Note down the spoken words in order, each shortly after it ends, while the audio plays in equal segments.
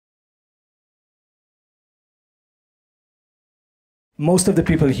most of the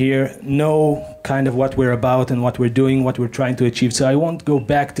people here know kind of what we're about and what we're doing, what we're trying to achieve. So I won't go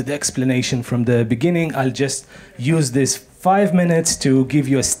back to the explanation from the beginning. I'll just use this 5 minutes to give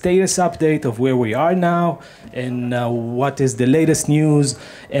you a status update of where we are now and what is the latest news.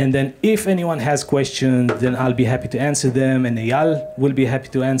 And then if anyone has questions, then I'll be happy to answer them, and Eyal will be happy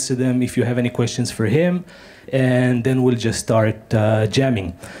to answer them if you have any questions for him. And then we'll just start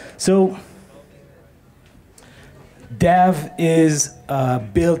jamming. So DAV is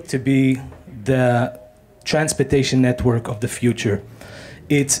built to be the transportation network of the future.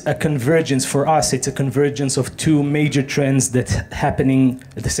 It's a convergence for us. It's a convergence of two major trends that's happening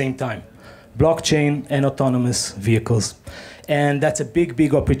at the same time: blockchain and autonomous vehicles. And that's a big,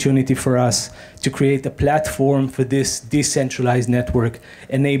 big opportunity for us to create a platform for this decentralized network,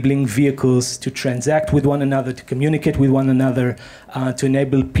 enabling vehicles to transact with one another, to communicate with one another, to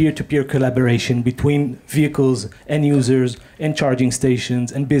enable peer-to-peer collaboration between vehicles and users and charging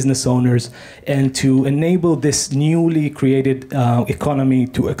stations and business owners, and to enable this newly created economy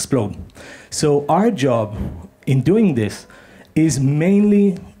to explode. So our job in doing this is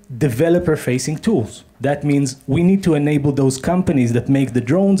mainly developer-facing tools. That means we need to enable those companies that make the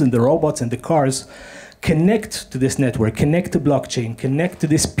drones and the robots and the cars connect to this network, connect to blockchain, connect to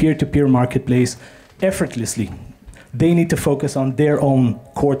this peer-to-peer marketplace effortlessly. They need to focus on their own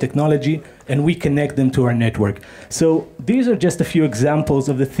core technology, and we connect them to our network. So these are just a few examples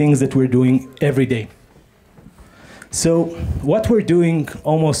of the things that we're doing every day. So what we're doing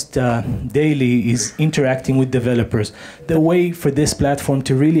almost daily is interacting with developers. The way for this platform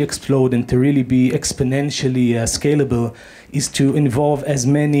to really explode and to really be exponentially scalable is to involve as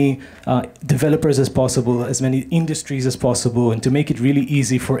many developers as possible, as many industries as possible, and to make it really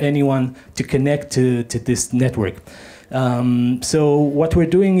easy for anyone to connect to this network. So what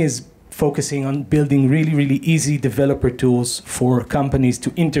we're doing is focusing on building really, really easy developer tools for companies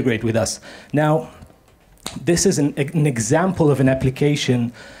to integrate with us. Now, this is an example of an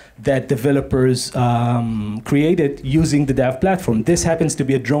application that developers created using the DAV platform. This happens to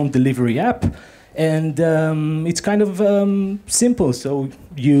be a drone delivery app, and it's kind of simple. So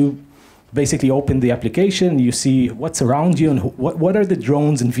you basically open the application, you see what's around you and what are the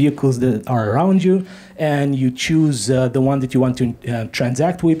drones and vehicles that are around you, and you choose the one that you want to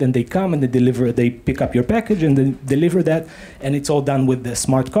transact with, and they come and they pick up your package and they deliver that, and it's all done with the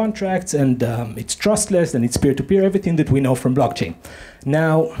smart contracts, and it's trustless, and it's peer-to-peer, everything that we know from blockchain.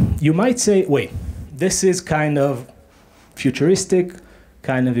 Now, you might say, wait, this is kind of futuristic,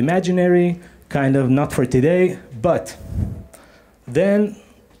 kind of imaginary, kind of not for today, but then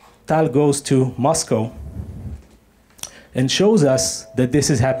Tal goes to Moscow and shows us that this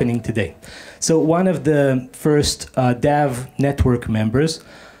is happening today. So one of the first DAV network members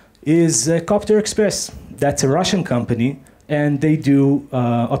is Copter Express. That's a Russian company, and they do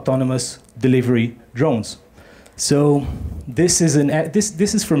autonomous delivery drones. So this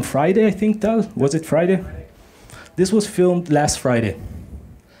is from Friday, I think, Tal? Was it Friday? This was filmed last Friday.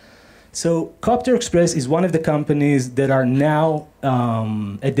 So Copter Express is one of the companies that are now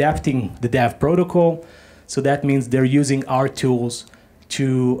adapting the DAV protocol. So that means they're using our tools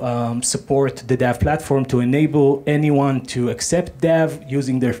to support the DAV platform, to enable anyone to accept DAV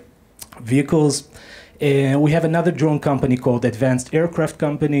using their vehicles. And we have another drone company called Advanced Aircraft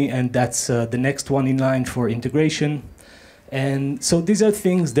Company, and that's the next one in line for integration. And so these are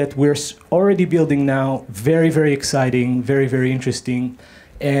things that we're already building now, very, very exciting, very, very interesting.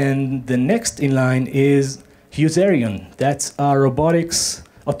 And the next in line is Ethereum. That's our robotics,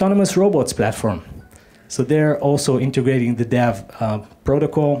 autonomous robots platform. So they're also integrating the DAV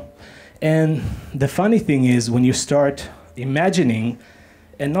protocol. And the funny thing is, when you start imagining,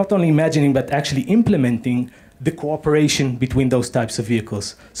 and not only imagining, but actually implementing the cooperation between those types of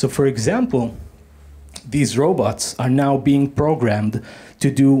vehicles. So for example, these robots are now being programmed to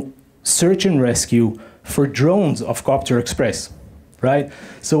do search and rescue for drones of Copter Express. Right?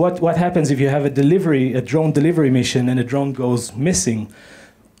 So what happens if you have a drone delivery mission and a drone goes missing?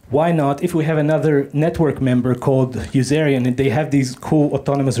 Why not, if we have another network member called Ethereum, and they have these cool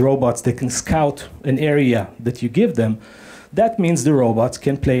autonomous robots that can scout an area that you give them, that means the robots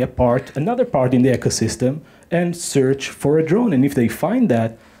can play another part in the ecosystem and search for a drone. And if they find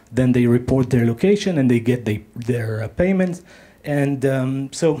that, then they report their location and they get their payments. And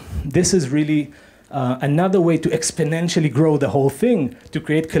so this is really another way to exponentially grow the whole thing, to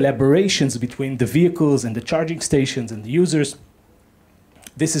create collaborations between the vehicles and the charging stations and the users.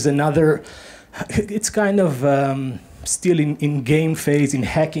 This is another, it's kind of still in game phase, in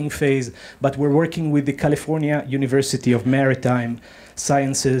hacking phase, but we're working with the California University of Maritime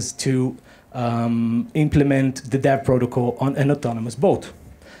Sciences to implement the DAV protocol on an autonomous boat.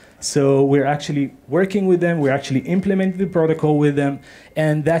 So we're actually working with them, we're actually implementing the protocol with them,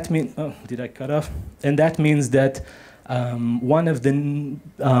 and that means, oh, did I cut off? And that means that one of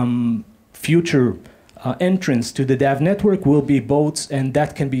the future entrants to the DAV network will be boats, and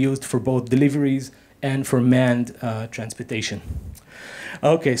that can be used for both deliveries and for manned transportation.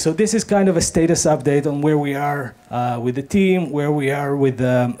 Okay, so this is kind of a status update on where we are with the team, where we are with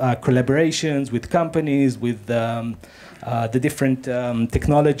collaborations with companies, with the different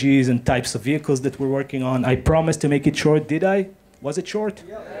technologies and types of vehicles that we're working on. I promised to make it short, did I? Was it short?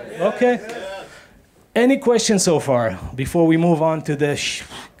 Yeah. Okay. Yeah. Any questions so far before we move on to the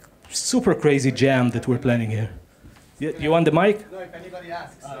super crazy jam that we're planning here? You want the mic? No, if anybody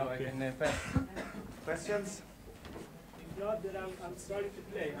asks, so okay. I can pass. Questions? If not, then I'm starting to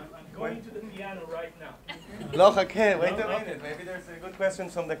play. I'm going to the piano right now. Loch, okay, wait a minute. Maybe there's a good question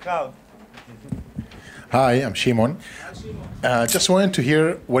from the crowd. Hi, I'm Shimon. Just wanted to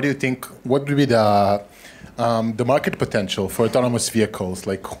hear, what do you think, what would be the market potential for autonomous vehicles?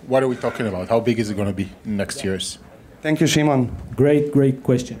 Like, what are we talking about? How big is it going to be in next years? Thank you, Shimon. Great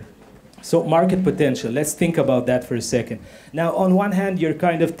question. So market potential, let's think about that for a second. Now, on one hand, you're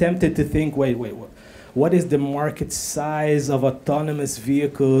kind of tempted to think, wait, what is the market size of autonomous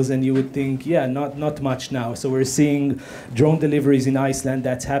vehicles? And you would think, yeah, not much now. So we're seeing drone deliveries in Iceland,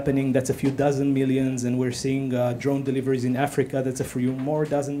 that's happening, that's a few dozen millions. And we're seeing drone deliveries in Africa, that's a few more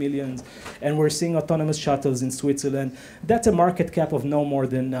dozen millions. And we're seeing autonomous shuttles in Switzerland. That's a market cap of no more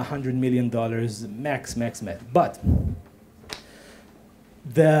than $100 million, max. But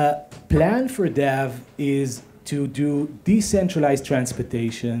the plan for DAV is to do decentralized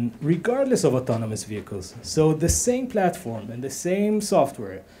transportation regardless of autonomous vehicles. So the same platform and the same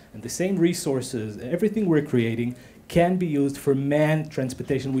software and the same resources, everything we're creating can be used for manned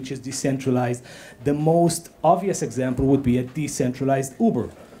transportation, which is decentralized. The most obvious example would be a decentralized Uber,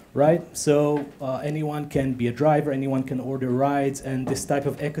 right? So anyone can be a driver, anyone can order rides, and this type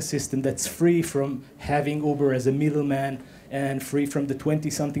of ecosystem that's free from having Uber as a middleman and free from the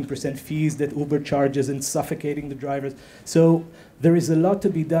 20-something% fees that Uber charges and suffocating the drivers. So there is a lot to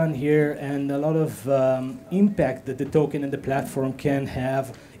be done here and a lot of impact that the token and the platform can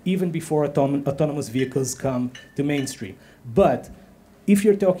have even before autonomous vehicles come to mainstream. But if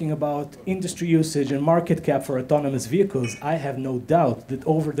you're talking about industry usage and market cap for autonomous vehicles, I have no doubt that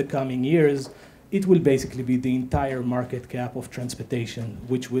over the coming years, it will basically be the entire market cap of transportation,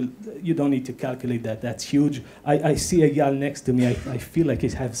 which will, you don't need to calculate that, that's huge. I see Eyal next to me, I feel like he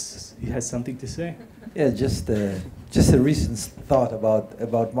has something to say. Yeah, just a recent thought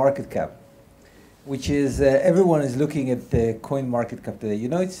about market cap, which is everyone is looking at the coin market cap today. You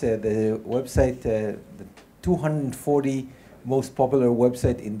know, it's the website, the 240 most popular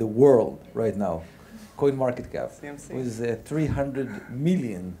website in the world right now, coin market cap, with 300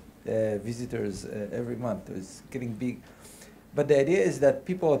 million visitors every month. It's getting big. But the idea is that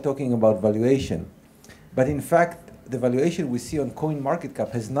people are talking about valuation. But in fact, the valuation we see on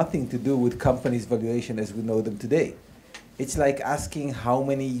CoinMarketCap has nothing to do with companies' valuation as we know them today. It's like asking how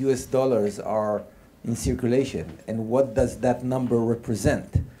many US dollars are in circulation and what does that number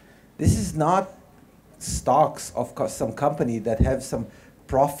represent. This is not stocks of some company that have some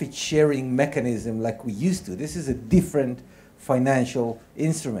profit-sharing mechanism like we used to. This is a different financial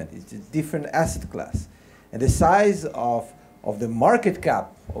instrument. It's a different asset class. And the size of the market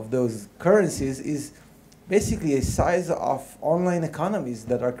cap of those currencies is basically a size of online economies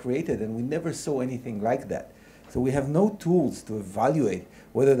that are created, and we never saw anything like that. So we have no tools to evaluate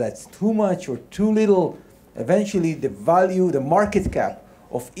whether that's too much or too little. Eventually, the value, the market cap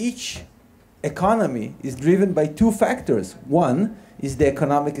of each economy is driven by two factors. One is the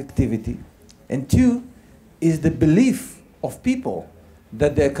economic activity, and two is the belief of people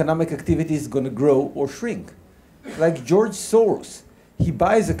that the economic activity is going to grow or shrink. Like George Soros, he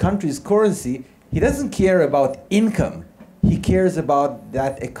buys a country's currency, he doesn't care about income, he cares about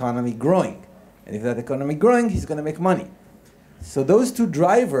that economy growing. And if that economy growing, he's going to make money. So those two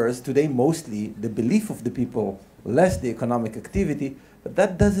drivers today, mostly the belief of the people, less the economic activity, but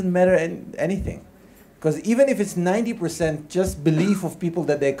that doesn't matter anything. Because even if it's 90% just belief of people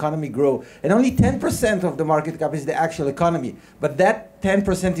that the economy grow, and only 10% of the market cap is the actual economy, but that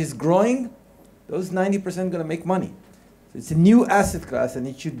 10% is growing, those 90% are going to make money. So it's a new asset class, and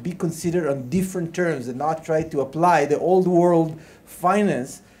it should be considered on different terms and not try to apply the old world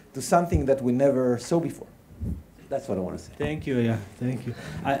finance to something that we never saw before. That's what I want to say. Thank you, yeah, thank you.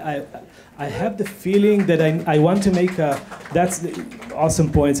 I have the feeling that I want to make that's the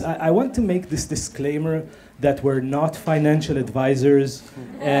awesome points. I want to make this disclaimer that we're not financial advisors.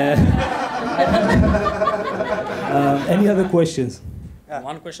 Any other questions?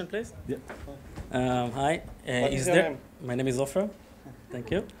 One question, please. Yeah. Hi. What is your name? My name is Ofer.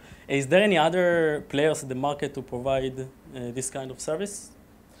 Thank you. Is there any other players in the market to provide this kind of service?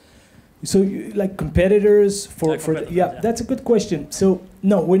 So, like competitors Yeah. that's a good question. So,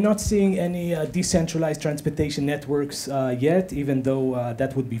 no, we're not seeing any decentralized transportation networks yet, even though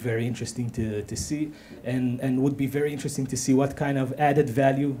that would be very interesting to see, and would be very interesting to see what kind of added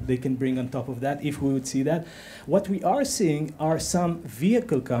value they can bring on top of that, if we would see that. What we are seeing are some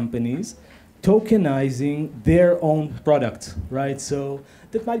vehicle companies tokenizing their own products, right? So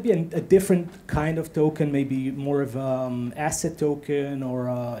that might be a different kind of token, maybe more of an asset token or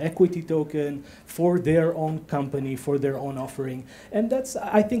equity token for their own company, for their own offering. And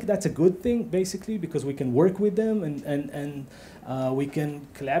I think that's a good thing, basically, because we can work with them and we can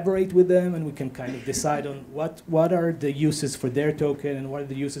collaborate with them, and we can kind of decide on what are the uses for their token and what are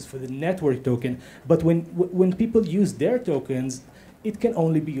the uses for the network token. But when people use their tokens, it can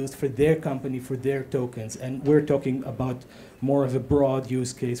only be used for their company, for their tokens. And we're talking about more of a broad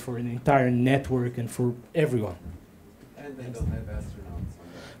use case for an entire network and for everyone. And they don't have astronauts.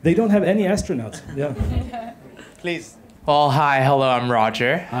 They don't have any astronauts. Yeah. Please. Well, hi, hello, I'm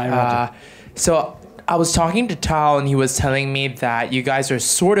Roger. Hi, Roger. So I was talking to Tal, and he was telling me that you guys are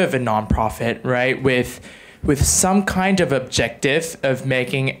sort of a nonprofit, right? With some kind of objective of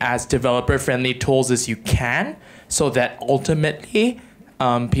making as developer-friendly tools as you can, so that ultimately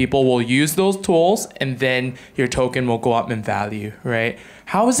people will use those tools, and then your token will go up in value, right?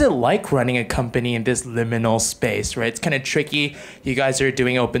 How is it like running a company in this liminal space, right? It's kind of tricky. You guys are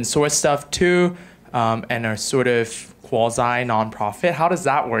doing open source stuff too, and are sort of quasi nonprofit. How does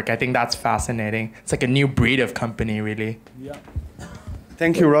that work? I think that's fascinating. It's like a new breed of company, really. Yeah.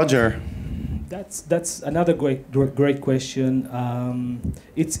 Thank you, Roger. That's another great question.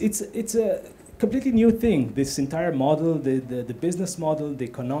 It's a completely new thing. This entire model, the business model, the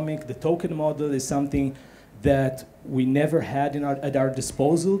economic, the token model is something that we never had at our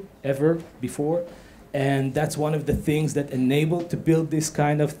disposal ever before. And that's one of the things that enabled to build this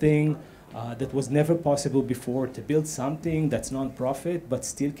kind of thing that was never possible before, to build something that's non-profit but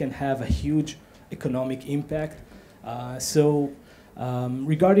still can have a huge economic impact.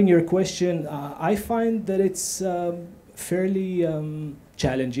 Regarding your question, I find that it's fairly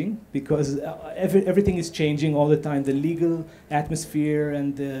challenging because everything is changing all the time. The legal atmosphere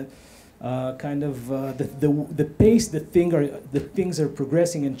and the the pace that things are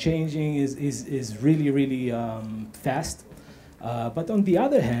progressing and changing is really fast. But on the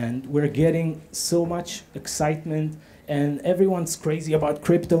other hand, we're getting so much excitement, and everyone's crazy about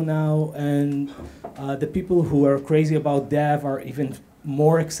crypto now, and the people who are crazy about DAV are even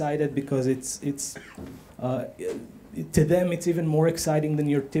more excited because to them it's even more exciting than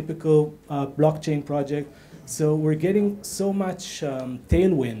your typical blockchain project. So we're getting so much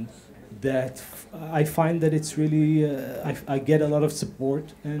tailwind that I find that it's really, I get a lot of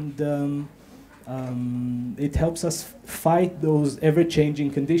support, and it helps us fight those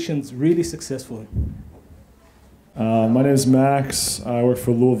ever-changing conditions really successfully. My name is Max. I work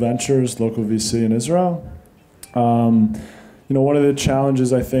for Lul Ventures, local VC in Israel. One of the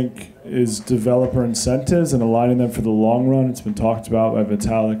challenges, I think, is developer incentives and aligning them for the long run. It's been talked about by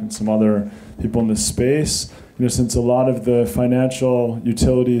Vitalik and some other people in this space. Since a lot of the financial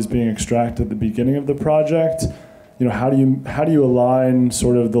utility is being extracted at the beginning of the project, how do you align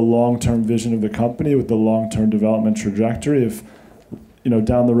sort of the long-term vision of the company with the long-term development trajectory if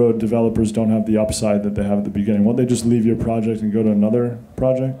down the road developers don't have the upside that they have at the beginning? Won't they just leave your project and go to another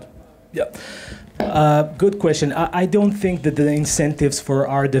project? Yeah. Good question. I don't think that the incentives for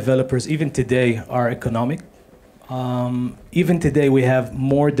our developers, even today, are economic. Even today, we have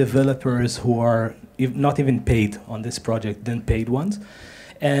more developers who are not even paid on this project than paid ones.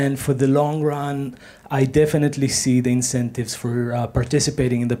 And for the long run, I definitely see the incentives for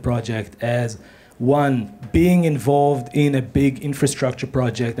participating in the project as, one, being involved in a big infrastructure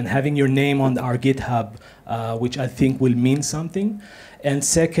project and having your name on our GitHub, which I think will mean something. And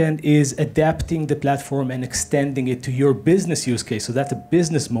second is adapting the platform and extending it to your business use case. So that's a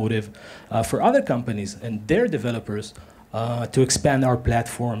business motive for other companies and their developers to expand our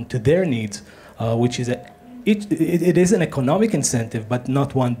platform to their needs, which is it is an economic incentive, but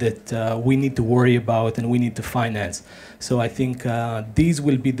not one that we need to worry about and we need to finance. So I think these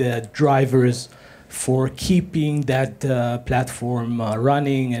will be the drivers for keeping that platform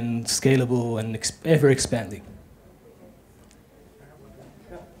running and scalable and ever expanding.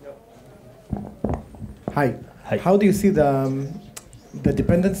 Hi. Hi. How do you see the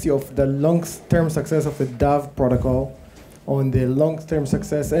dependency of the long-term success of the DAV protocol on the long-term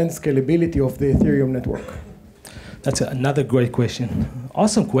success and scalability of the Ethereum network? That's another great question.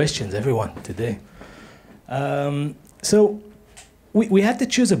 Awesome questions, everyone, today. So we had to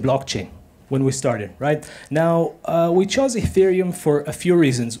choose a blockchain when we started, right? Now, we chose Ethereum for a few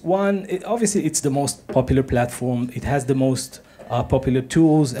reasons. One, obviously, it's the most popular platform. It has the most popular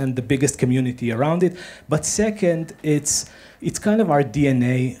tools and the biggest community around it. But second, it's kind of our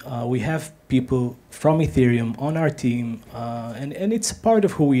DNA. We have people from Ethereum on our team, and it's part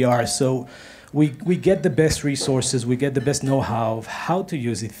of who we are. So we get the best resources, we get the best know-how of how to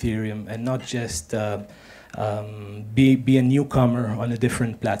use Ethereum and not just be a newcomer on a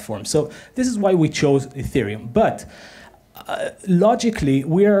different platform. So this is why we chose Ethereum. But logically,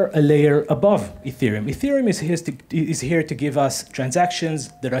 we're a layer above Ethereum. Ethereum is here to give us transactions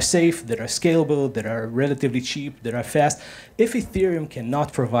that are safe, that are scalable, that are relatively cheap, that are fast. If Ethereum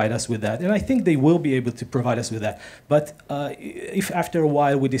cannot provide us with that, and I think they will be able to provide us with that, but if after a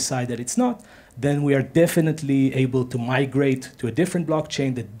while we decide that it's not, then we are definitely able to migrate to a different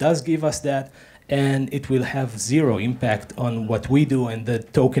blockchain that does give us that, and it will have zero impact on what we do and the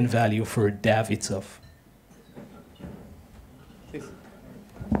token value for DAV itself.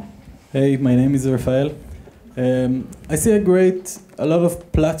 Hey, my name is Rafael. I see a lot of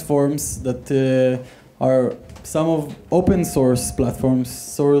platforms that are some of open source platforms,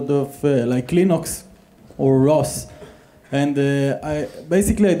 sort of like Linux or ROS. And I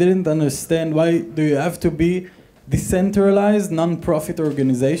didn't understand why do you have to be decentralized non-profit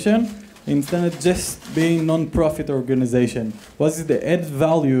organization instead of just being non-profit organization. What is the added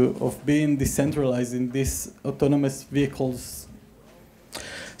value of being decentralized in these autonomous vehicles?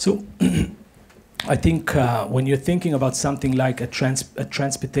 So I think when you're thinking about something like a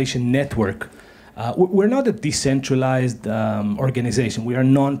transportation network, we're not a decentralized organization. We are a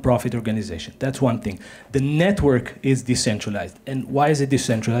non-profit organization. That's one thing. The network is decentralized. And why is it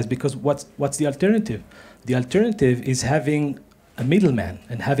decentralized? Because what's the alternative? The alternative is having a middleman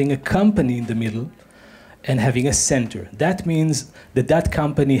and having a company in the middle and having a center. That means that that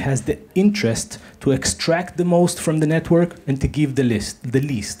company has the interest to extract the most from the network and to give the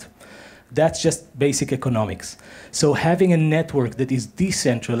least. That's just basic economics. So having a network that is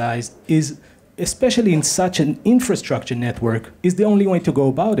decentralized is, especially in such an infrastructure network, is the only way to go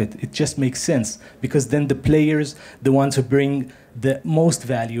about it. It just makes sense, because then the players, the ones who bring the most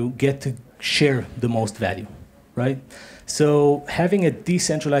value, get to share the most value, right? So having a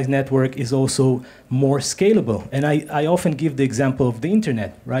decentralized network is also more scalable. And I often give the example of the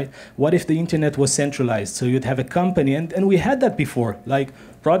internet, right? What if the internet was centralized? So you'd have a company, and we had that before, like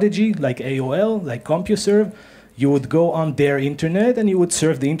Prodigy, like AOL, like CompuServe. You would go on their internet and you would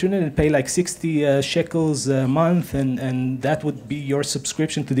surf the internet and pay like 60 shekels a month, and that would be your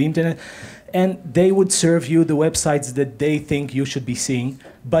subscription to the internet. And they would serve you the websites that they think you should be seeing.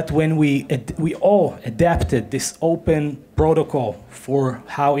 But when we all adapted this open protocol for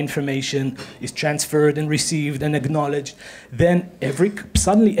how information is transferred and received and acknowledged, then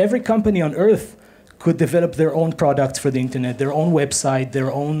suddenly every company on earth could develop their own products for the internet, their own website,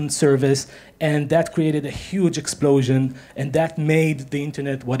 their own service, and that created a huge explosion, and that made the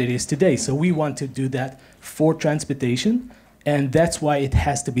internet what it is today. So we want to do that for transportation, and that's why it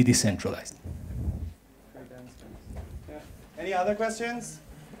has to be decentralized. Yeah. Any other questions?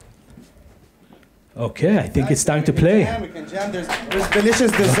 Okay, I think it's time to play. We can jam. There's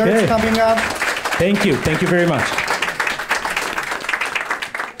delicious desserts coming up. Thank you very much.